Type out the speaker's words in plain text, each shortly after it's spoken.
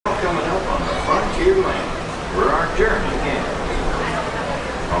coming up on the frontier land where our journey ends.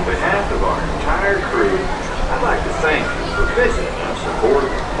 On behalf of our entire crew, I'd like to thank you for visiting and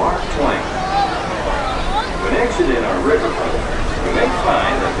supporting Mark Twain. When exiting our riverboat, you may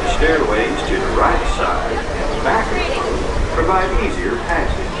find that the stairways to the right side and the back of the boat provide easier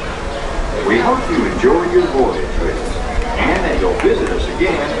passage. We hope you enjoy your voyage with us and that you'll visit us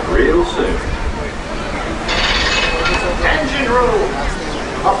again real soon. Engine room!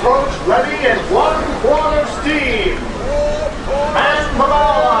 Approach ready at 1 quart of steam! Man the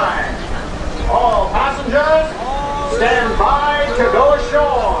bow line! All passengers, stand by to go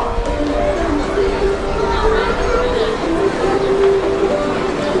ashore!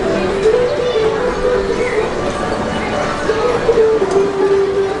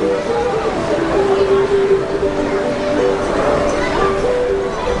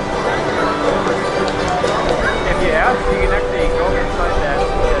 Yeah, you can actually go inside that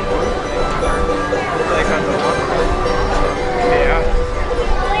booth. Yeah.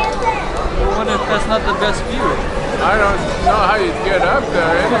 Well, what if that's not the best view? I don't know how you get up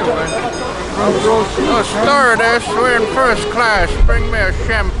there anyway. Oh, stewardess, we're in first class. Bring me a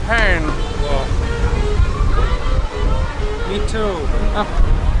champagne. Me too.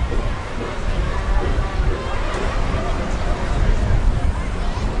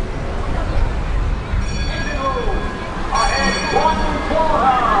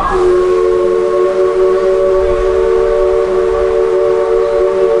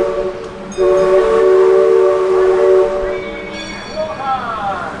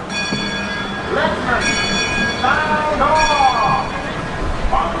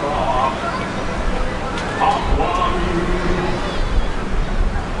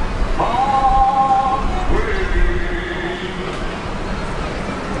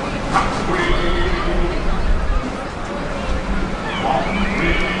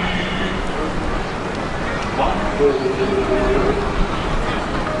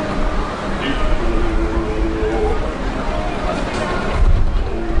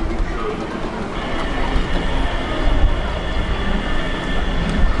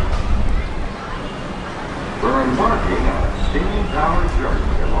 We're embarking on a steam-powered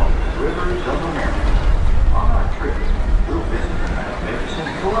journey along the rivers of America. On our trip, we'll visit the magnificent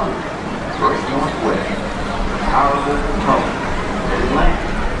Columbia, Great Northwest, the powerful Potomac, Atlantic,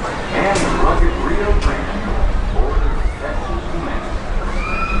 and the rugged Rio Grande, border of Texas and Mexico.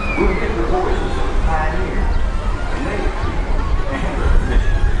 We'll hear the voices of the pioneers, the native people, and the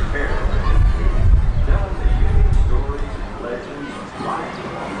missionary paradise, telling the unique stories and legends of life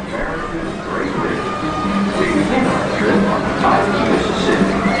on America's great rivers. We begin our trip on the mighty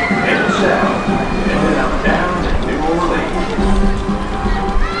Mississippi, headed south, and then up down to New Orleans.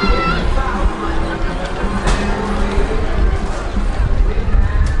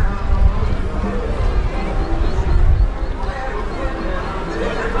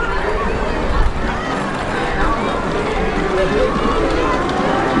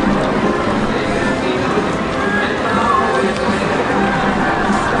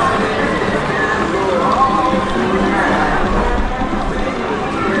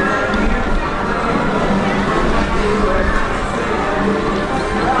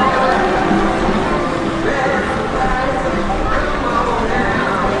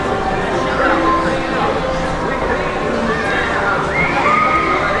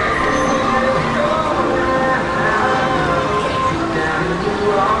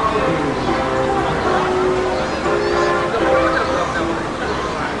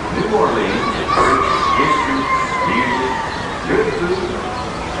 New Orleans is rich in history, music, good food,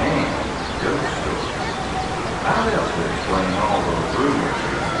 and good stories. How else to explain all those rumors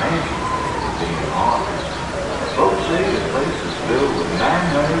of mansions being haunted? Folks say the place is filled with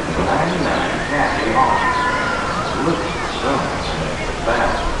 999 happy hearts. Look at the sun and the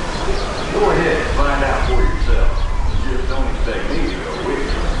battle. Go ahead and find out for yourself. Just don't expect me to go with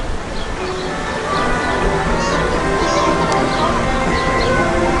you.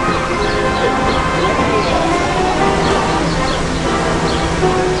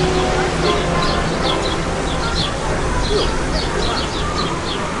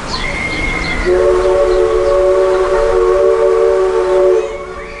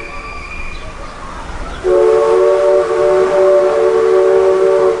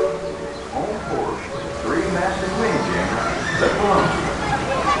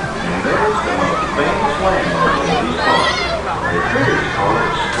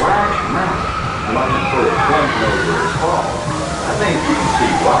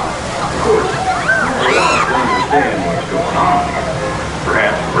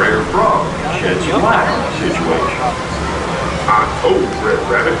 Perhaps a rare frog can shed some light on the situation. I told Red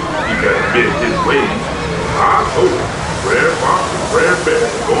Rabbit he better bend his ways. I told him Red Fox and Red Bear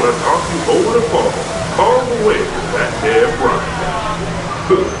are gonna toss you over the fall all the way to that damn brine.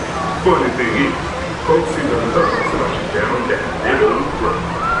 Funny thing is, folks seem to love slowing down that little brook.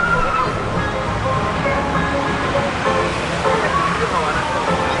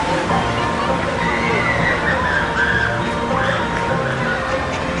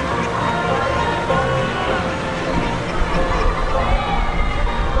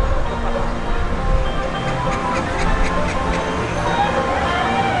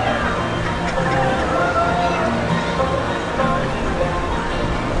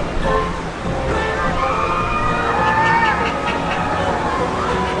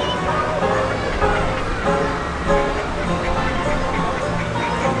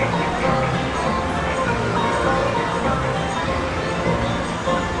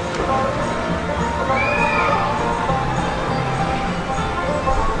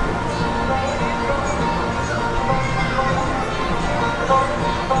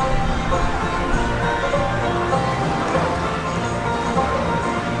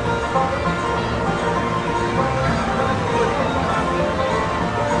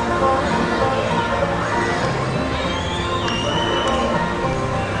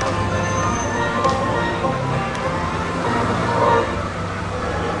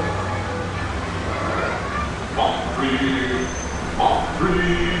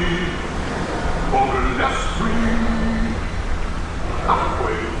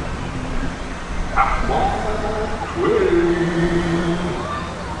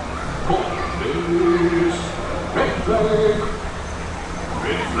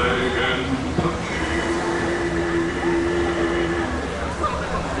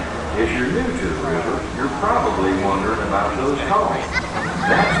 If you're new to the river, you're probably wondering about those calls.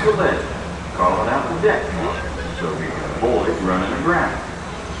 That's the legend, calling out the deck mark, so we can avoid running aground.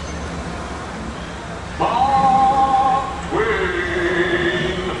 Mark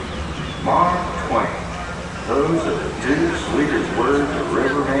Twain! Mark Twain. Those are the two sweetest words a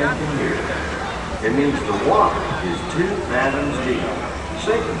riverman can hear. It means the water is 2 fathoms deep.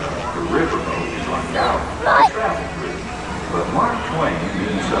 Safe enough for riverboats like ours to travel through. But Mark Twain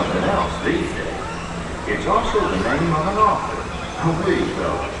means something else these days. It's also the name of an author. We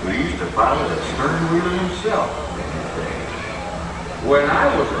fellas who used to pilot a stern wheeler himself in his day. When I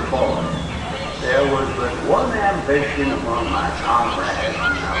was a boy, there was but one ambition among my comrades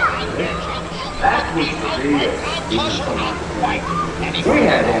when I was little. That was to be a steamboat. We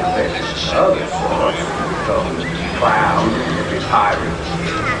had ambitions of other sorts, become clowns and to be pirates.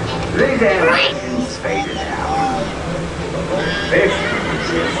 These ambitions faded out. Fishing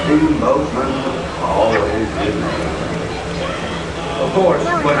with a steamboatman always remained. Of course,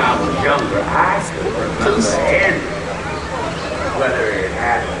 when I was younger, I could remember anything, whether it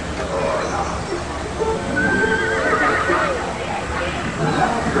happened or not.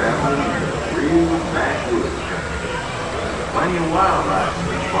 Traveling in the real backwoods country. Plenty of wildlife in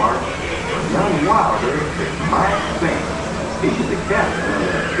this park. A young wilder is Mike Banks. He's the captain of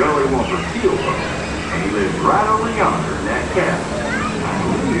that Jolly Whopper keel boat, and he lives right over yonder in that cabin. I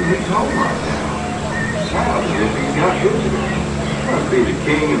believe he's home right now. Sounds as if he's got visitors. Must be the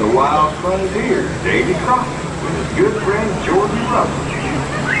king of the wild frontier, Davy Crockett, with his good friend Georgie Russell.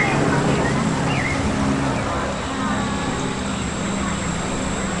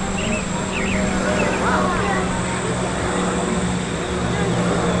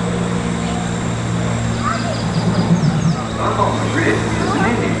 Up on the ridge is an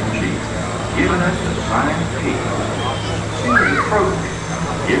Indian chief, giving us a sign of peace. See the approach,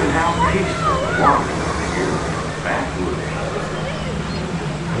 given how peaceful the water over here in the backwoods.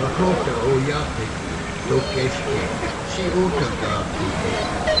 Lakota o Yapiki, Tokeske, si Utagapi,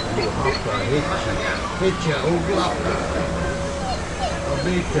 Luhapa Hechi, Hecha o Glapa,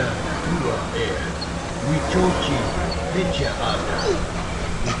 Abeta Tua e, Witochi, Hecha Ada,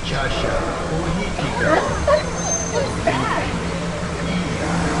 Wichasha o Hitiga,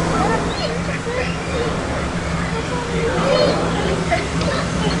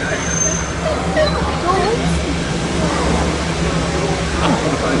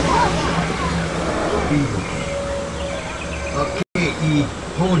 Akei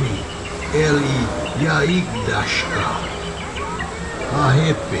Honi Eli Yaigdashka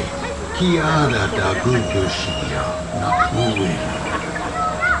Ahepe Kiara da Gudusia na Uwena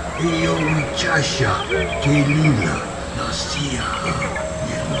Iyo Wichasha Kelila na Siaha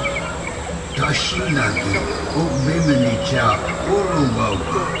Tashinagi o Bemenicha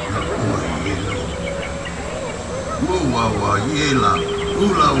Orowawa na Uwena Uwawa Yela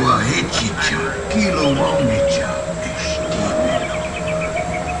Ulawa Hechicha Kilo Wanicha Esti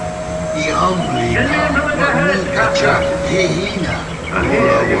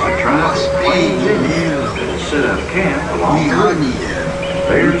Ahead is a tribe of Plains Indians that set up camp along the river.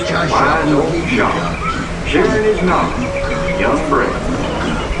 There's the wise old shop, sharing his knowledge with the young brave.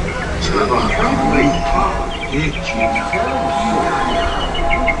 They live on Twin Lake property.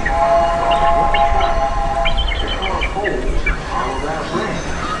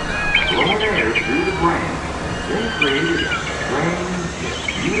 Blowing air through the branch, they created a strange yet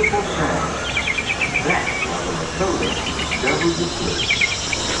beautiful sound. That's how the Lakota discovered the flute.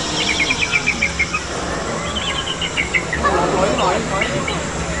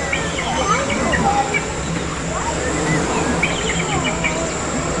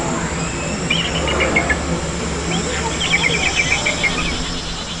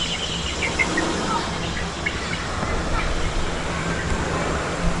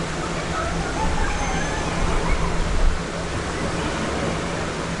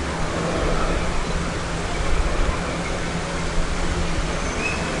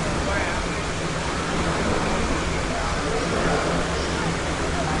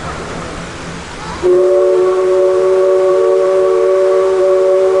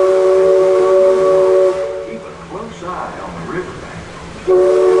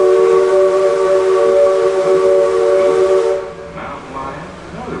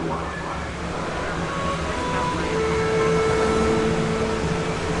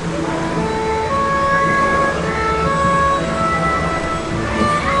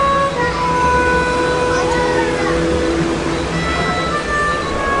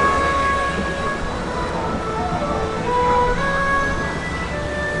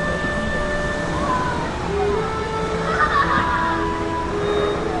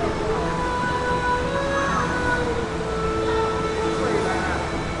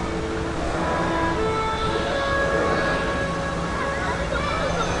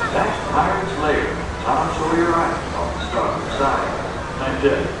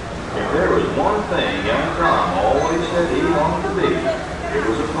 If there was one thing young Tom always said he wanted to be, it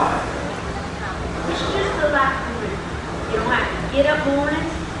was a pilot. It's just a life career. You don't have to get up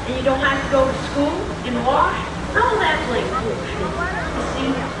mornings, and you don't have to go to school and wash. All that blank bullshit. You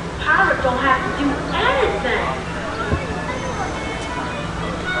see, pilots don't have to do anything.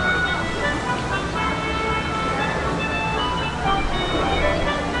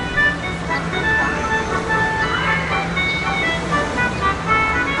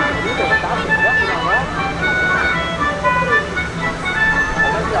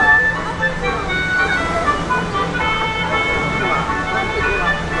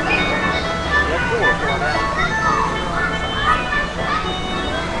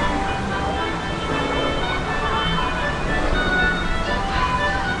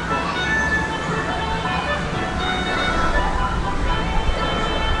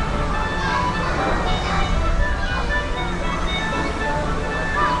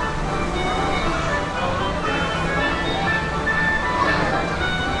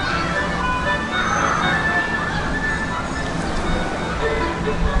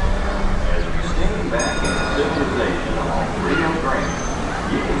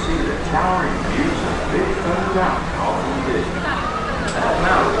 Towering views of Big Thunder Mountain off in the distance. That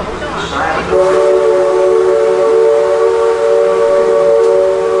mountain is the side of the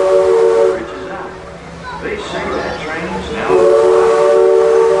reaches out. They say that train's now the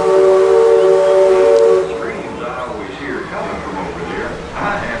screams I always hear coming from over there.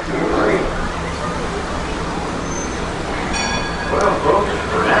 I have to agree. Well, folks,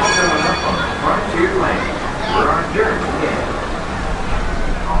 we're now coming up on the Frontier Lane where our journey ends.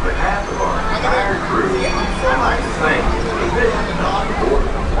 On behalf of our entire crew, I'd like to thank you for visiting us aboard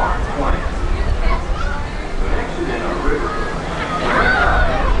the TWAIN. The accident on river,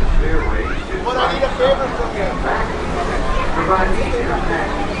 has the fairways to back, provide easier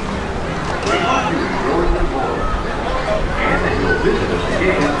passage. We hope you enjoy the voyage, and that you'll visit us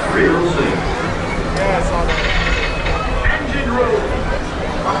again real soon. Engine room.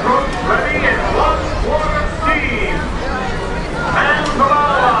 Approach ready and 1 quarter steam. And the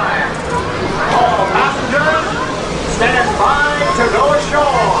line. All passengers, stand by to go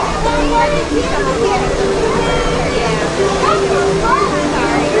ashore.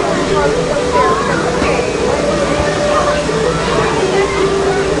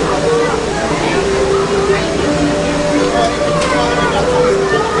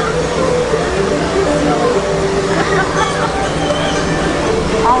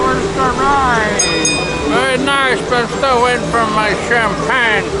 How was the ride? Very nice, but still waiting for my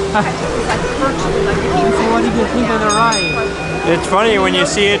champagne. So what did you think of the ride? It's funny when you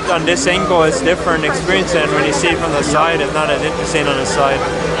see it on this angle, it's different experience than when you see it from the side. It's not as interesting on the side.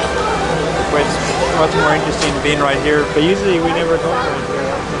 Which what's more interesting being right here, but usually we never go right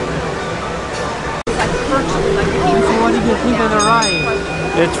here. So what did you think of the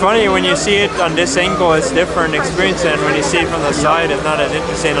ride? It's funny when you see it on this angle, it's different experience than when you see it from the side. It's not as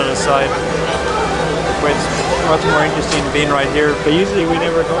interesting on the side. Which what's more interesting being right here, but usually we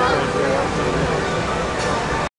never go right here.